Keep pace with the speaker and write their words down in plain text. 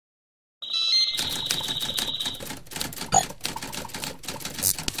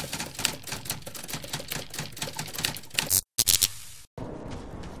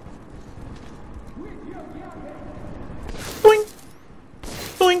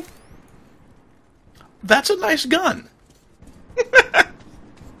That's a nice gun.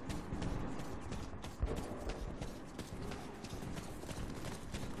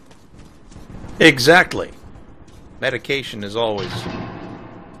 Exactly. Medication is always...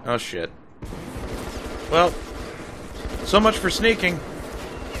 Oh, shit. Well, so much for sneaking.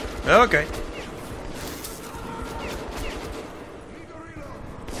 Okay.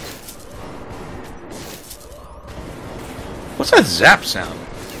 What's that zap sound?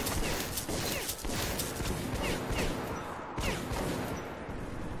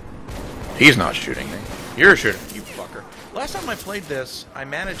 He's not shooting me. You're shooting me, you fucker. Last time I played this, I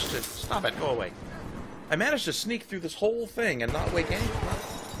managed to... Stop it, go away. I managed to sneak through this whole thing and not wake anybody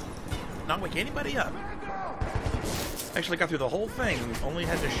up. Actually got through the whole thing, only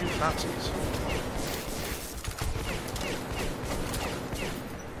had to shoot Nazis.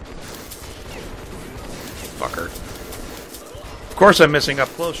 Fucker. Of course I'm missing up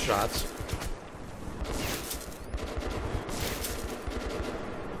close shots.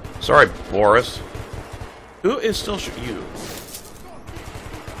 Sorry, Boris. Who is still you?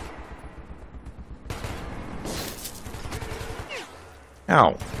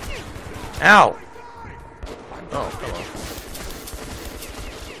 Ow. Ow! Oh, hello.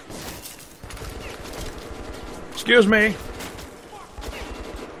 Excuse me.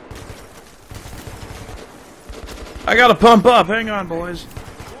 I gotta pump up. Hang on, boys.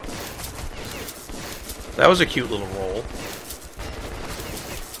 That was a cute little roll.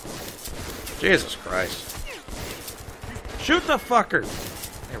 Jesus Christ. Shoot the fucker!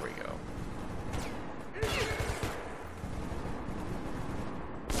 There we go.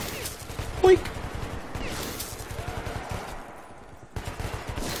 Boink!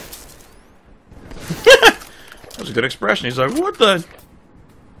 That was a good expression. He's like, what the...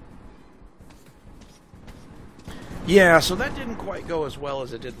 Yeah, so that didn't quite go as well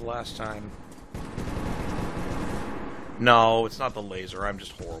as it did the last time. No, it's not the laser. I'm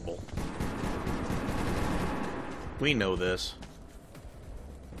just horrible. We know this.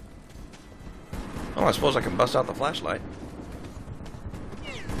 Oh, I suppose I can bust out the flashlight.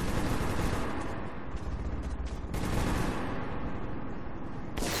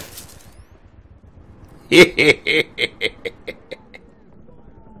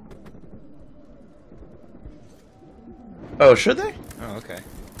 Oh, should they? Oh, okay.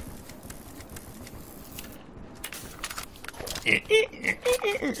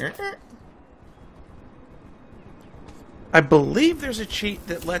 I believe there's a cheat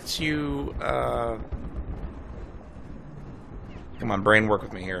that lets you, come on, brain, work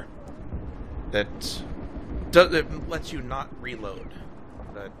with me here. That lets you not reload.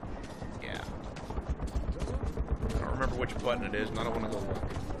 That, yeah. I don't remember which button it is, and I don't want to go look.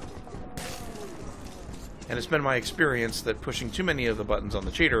 And it's been my experience that pushing too many of the buttons on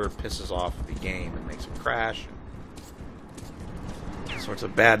the cheater pisses off the game and makes it crash. And all sorts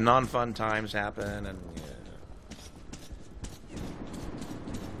of bad, non-fun times happen, and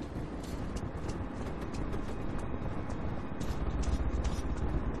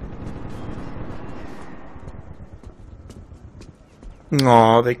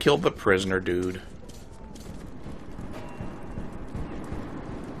aw, they killed the prisoner, dude.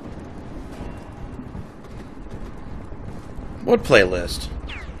 What playlist?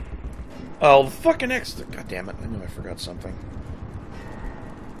 Oh, the fucking X. God damn it. I knew I forgot something.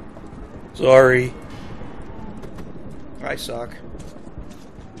 Sorry. I suck.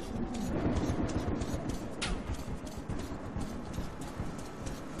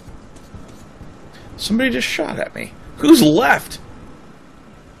 Somebody just shot at me. Who's left?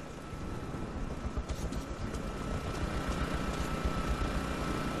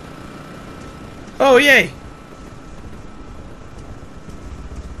 Oh, yay!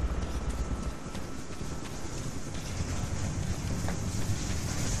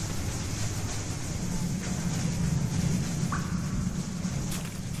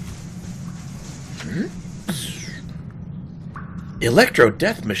 Electro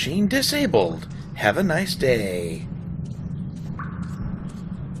death machine disabled. Have a nice day.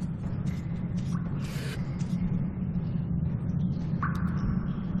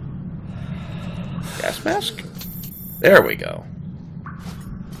 Gas mask? There we go.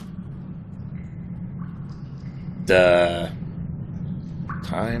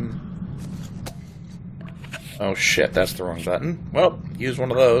 Time. Oh shit, that's the wrong button. Well, use one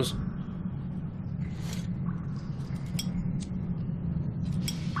of those.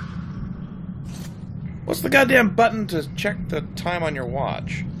 What's the goddamn button to check the time on your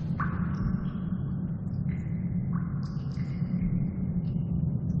watch?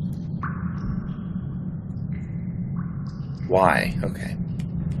 Why? Okay.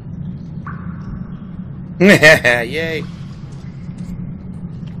 Yay!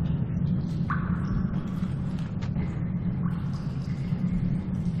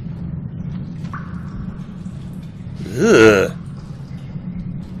 Ugh.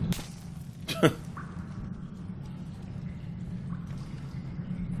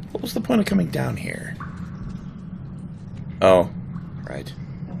 What was the point of coming down here? Oh, right.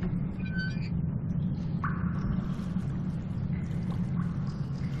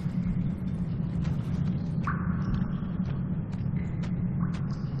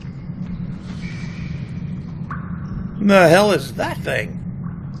 The hell is that thing?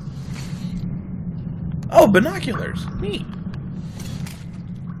 Oh, binoculars. Neat.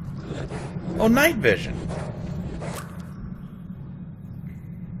 Oh, night vision.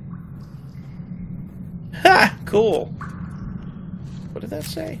 Ha! Cool. What did that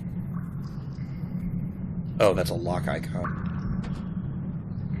say? Oh, that's a lock icon.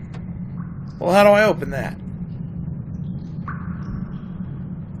 Well, how do I open that?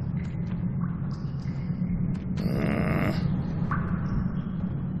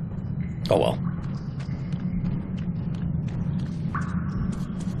 Oh well.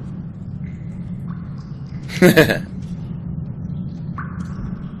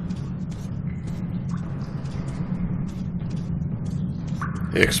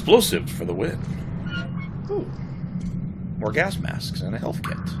 Explosives for the win. Ooh. More gas masks and a health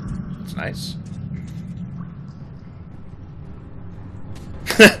kit. That's nice.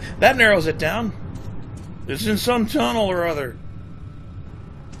 That narrows it down. It's in some tunnel or other.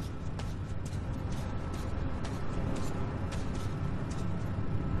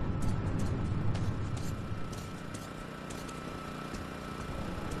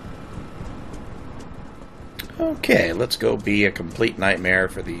 Okay, let's go be a complete nightmare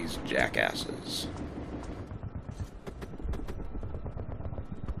for these jackasses.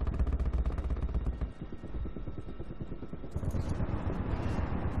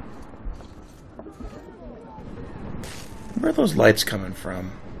 Where are those lights coming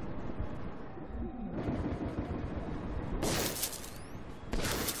from?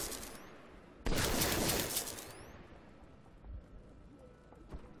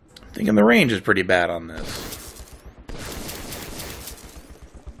 I'm thinking the range is pretty bad on this.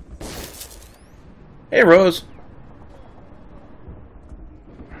 Hey, Rose.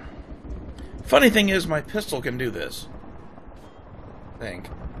 Funny thing is, my pistol can do this. I think.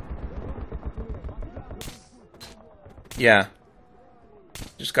 Yeah.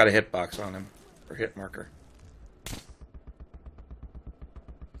 Just got a hitbox on him. Or hit marker.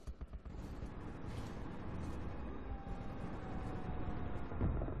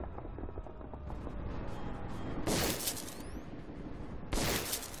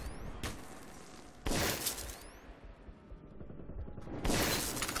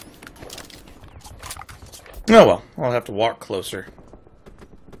 Oh well, I'll have to walk closer.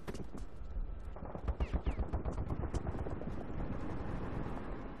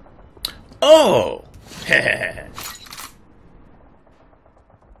 Oh!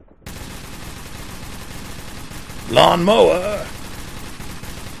 Lawnmower!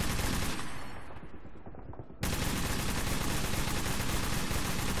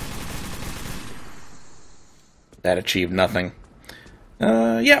 That achieved nothing.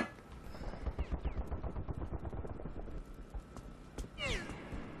 Yeah.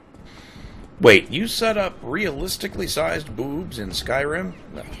 Wait, you set up realistically sized boobs in Skyrim?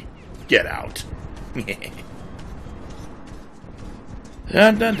 Ugh, get out.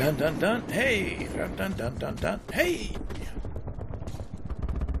 Dun dun dun dun dun. Hey! Dun dun dun dun dun. Hey!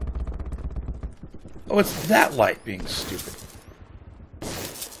 Oh, it's that light being stupid.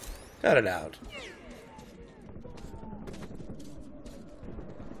 Cut it out.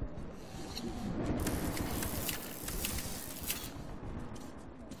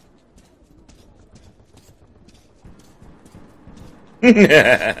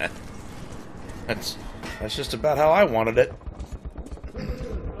 That's just about how I wanted it.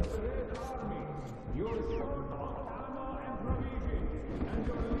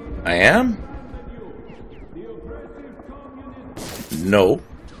 I am? No.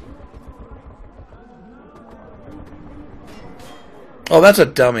 Oh, that's a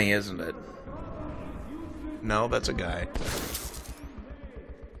dummy, isn't it? No, that's a guy.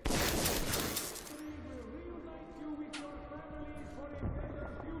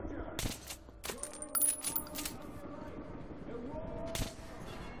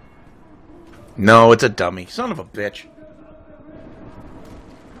 No, it's a dummy. Son of a bitch.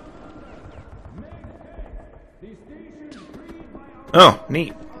 Oh,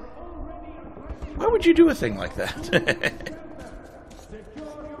 neat. Why would you do a thing like that?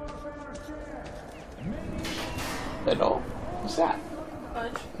 Hello? What's that?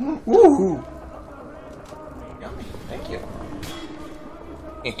 Fudge. Woohoo! Yummy. Thank you.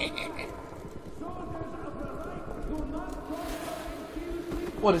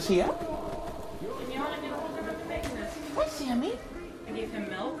 What is he up? And you want to do a whole different business. Hi, Sammy. I gave him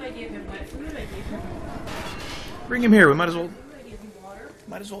milk, I gave him wet food, I gave him Bring him here. We might as well food, I gave him water.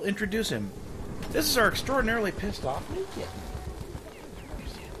 introduce him. This is our extraordinarily pissed off new kid.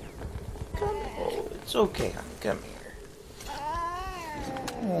 Come. Oh, it's okay, honey. Come here.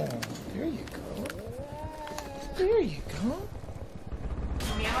 Oh, there you go. There you go.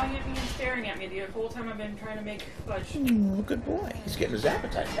 Meowing at me and staring at me the whole time I've been trying to make fudge. Oh, good boy. He's getting his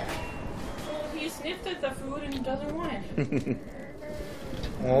appetite back. Well, he sniffed at the food and doesn't want it.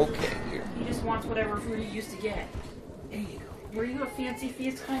 Okay, here. He just wants whatever food he used to get. There you go. Were you a fancy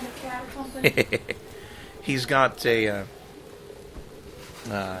feast kind of cat or something? He's got a.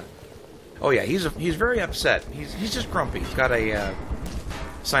 Oh yeah, he's very upset. He's just grumpy. He's got a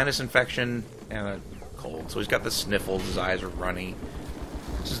sinus infection and a cold, so he's got the sniffles. His eyes are runny.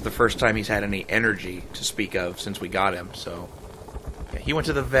 This is the first time he's had any energy to speak of since we got him. So yeah, he went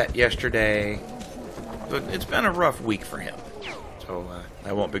to the vet yesterday. But it's been a rough week for him. So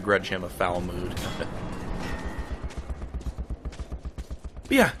I won't begrudge him a foul mood.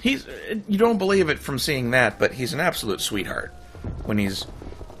 But yeah, you don't believe it from seeing that, but he's an absolute sweetheart. When he's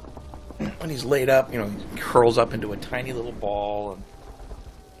laid up, he curls up into a tiny little ball and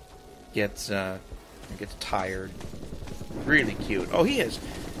gets tired. Really cute. Oh, he is.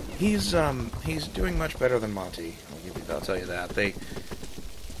 He's doing much better than Monty. I'll tell you that.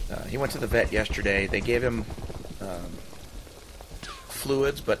 He went to the vet yesterday. They gave him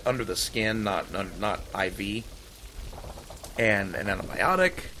fluids, but under the skin, not IV. And an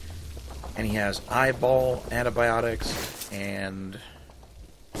antibiotic, and he has eyeball antibiotics, and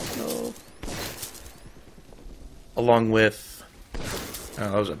along with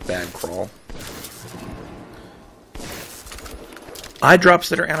that was a bad crawl. Eye drops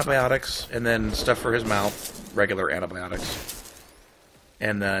that are antibiotics, and then stuff for his mouth, regular antibiotics,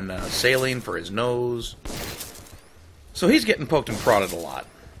 and then saline for his nose. So he's getting poked and prodded a lot.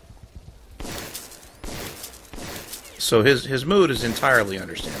 So his mood is entirely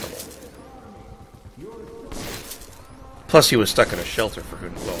understandable. Plus, he was stuck in a shelter for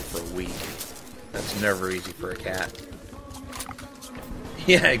a week. That's never easy for a cat.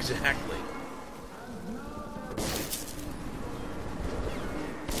 Yeah, exactly.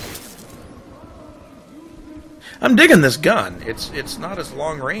 I'm digging this gun. It's not as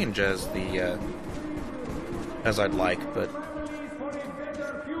long range as as I'd like, but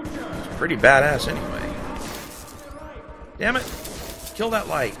it's pretty badass anyway. Damn it! Kill that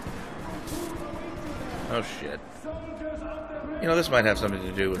light. Oh shit. This might have something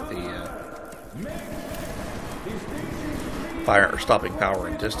to do with the fire or stopping power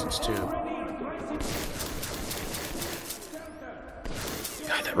and distance too.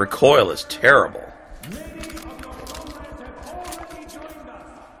 God, that recoil is terrible.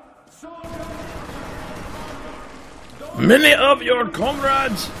 Many of your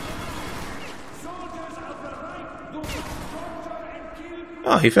comrades.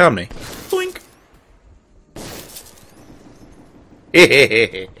 Oh, he found me. Boink.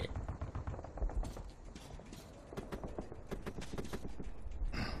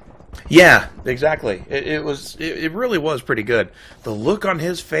 Yeah, exactly. It really was pretty good. The look on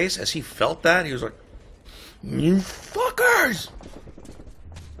his face as he felt that, he was like, "You fuckers!"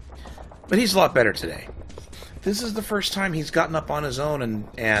 But he's a lot better today. This is the first time he's gotten up on his own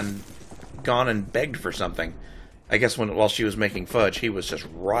and gone and begged for something. I guess while she was making fudge, he was just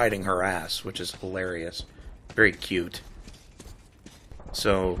riding her ass, which is hilarious. Very cute.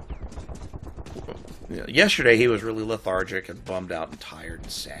 So, yesterday he was really lethargic and bummed out and tired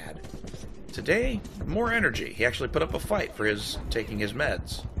and sad. Today, more energy. He actually put up a fight for taking his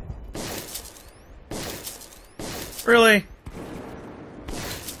meds. Really?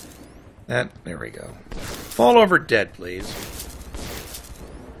 There we go. Fall over dead, please.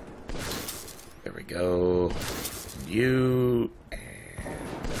 There we go. You and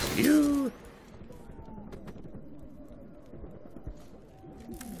you.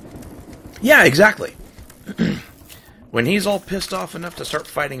 Yeah, exactly. When he's all pissed off enough to start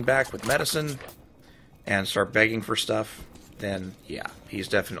fighting back with medicine and start begging for stuff, then yeah, he's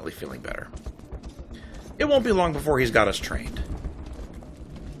definitely feeling better. It won't be long before he's got us trained.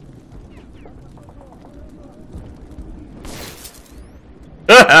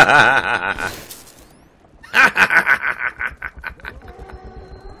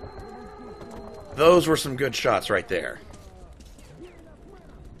 Those were some good shots right there.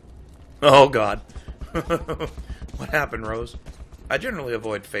 Oh god. What happened, Rose? I generally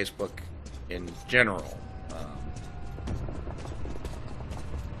avoid Facebook in general.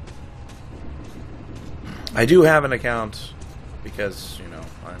 I do have an account because, you know,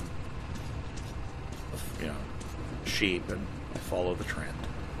 I'm, you know, sheep and I follow the trend.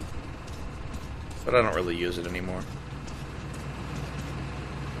 But I don't really use it anymore.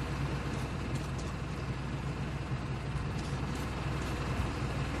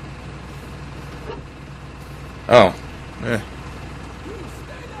 Oh. Eh.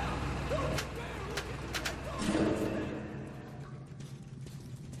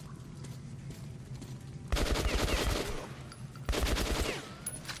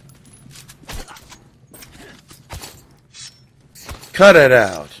 Cut it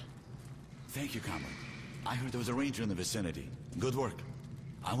out. Thank you, comrade. I heard there was a ranger in the vicinity. Good work.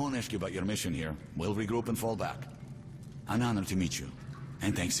 I won't ask you about your mission here. We'll regroup and fall back. An honor to meet you.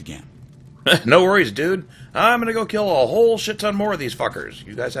 And thanks again. No worries, dude. I'm gonna go kill a whole shit ton more of these fuckers.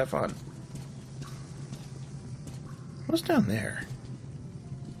 You guys have fun. What's down there?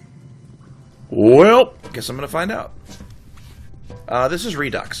 Well, guess I'm gonna find out. This is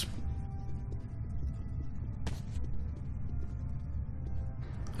Redux.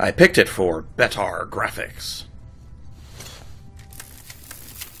 I picked it for better graphics.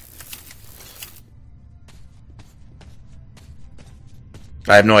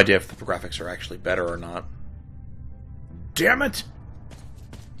 I have no idea if the graphics are actually better or not. Damn it!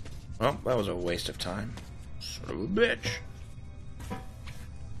 Well, that was a waste of time. Son of a bitch.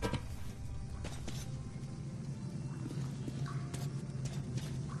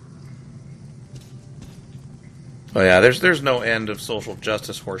 Oh yeah, there's no end of social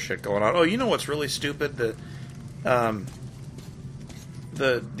justice horseshit going on. Oh, you know what's really stupid? The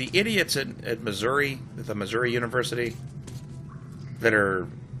idiots at Missouri, at the Missouri University, that are,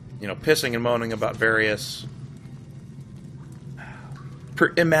 you know, pissing and moaning about various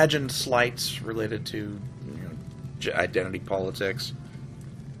imagined slights related to, you know, identity politics.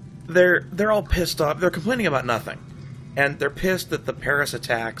 They're all pissed off. They're complaining about nothing, and they're pissed that the Paris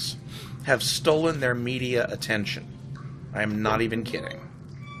attacks have stolen their media attention. I am not even kidding.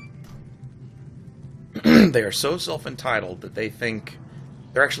 They are so self-entitled that they think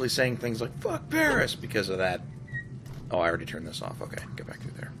they're actually saying things like "fuck Paris" because of that. Oh, I already turned this off. Okay, get back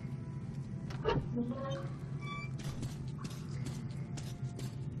through there.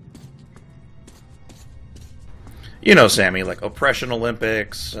 You know, Sammy, like Oppression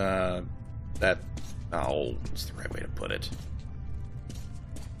Olympics, that... Oh, what's the right way to put it?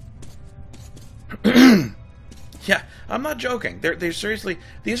 Yeah, I'm not joking. They're seriously...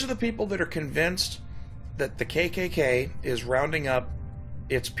 These are the people that are convinced that the KKK is rounding up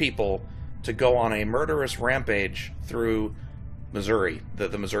its people to go on a murderous rampage through Missouri,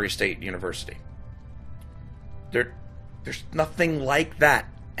 the Missouri State University. There's nothing like that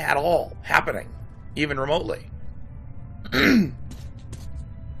at all happening, even remotely.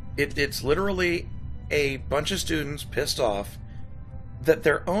 It's literally a bunch of students pissed off that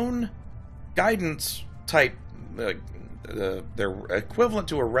their own guidance type, their equivalent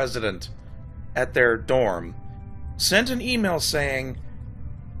to a resident at their dorm, sent an email saying,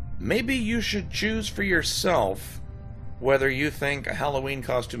 maybe you should choose for yourself whether you think a Halloween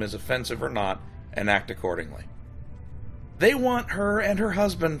costume is offensive or not, and act accordingly. They want her and her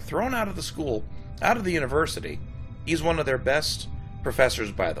husband thrown out of the school, out of the university. He's one of their best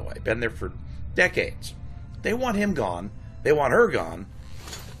professors, by the way. Been there for decades. They want him gone. They want her gone.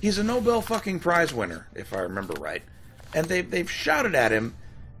 He's a Nobel fucking Prize winner, if I remember right. And they've shouted at him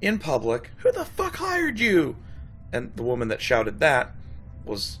in public, "Who the fuck hired you?" And the woman that shouted that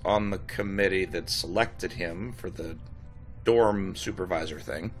was on the committee that selected him for the dorm supervisor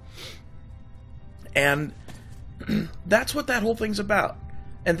thing. And that's what that whole thing's about.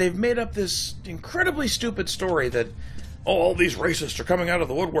 And they've made up this incredibly stupid story that, oh, all these racists are coming out of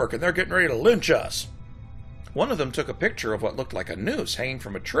the woodwork and they're getting ready to lynch us. One of them took a picture of what looked like a noose hanging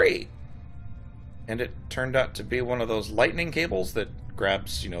from a tree. And it turned out to be one of those lightning cables that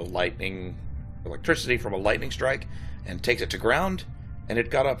grabs, you know, electricity from a lightning strike and takes it to ground. And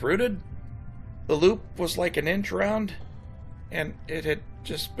it got uprooted. The loop was like an inch around, and it had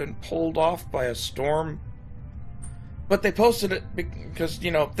just been pulled off by a storm. But they posted it because,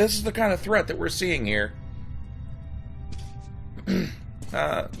 you know, this is the kind of threat that we're seeing here.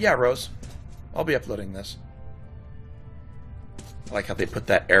 Yeah, Rose. I'll be uploading this. I like how they put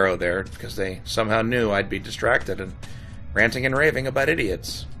that arrow there, because they somehow knew I'd be distracted and ranting and raving about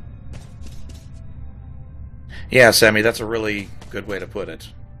idiots. Yeah, Sammy, that's a really good way to put it.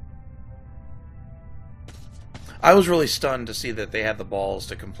 I was really stunned to see that they had the balls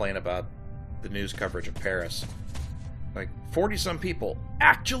to complain about the news coverage of Paris. Like, 40-some people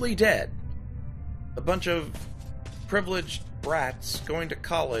actually dead. A bunch of privileged brats going to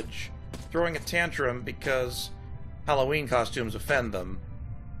college, throwing a tantrum because Halloween costumes offend them.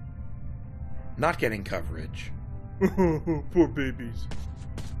 Not getting coverage. Poor babies.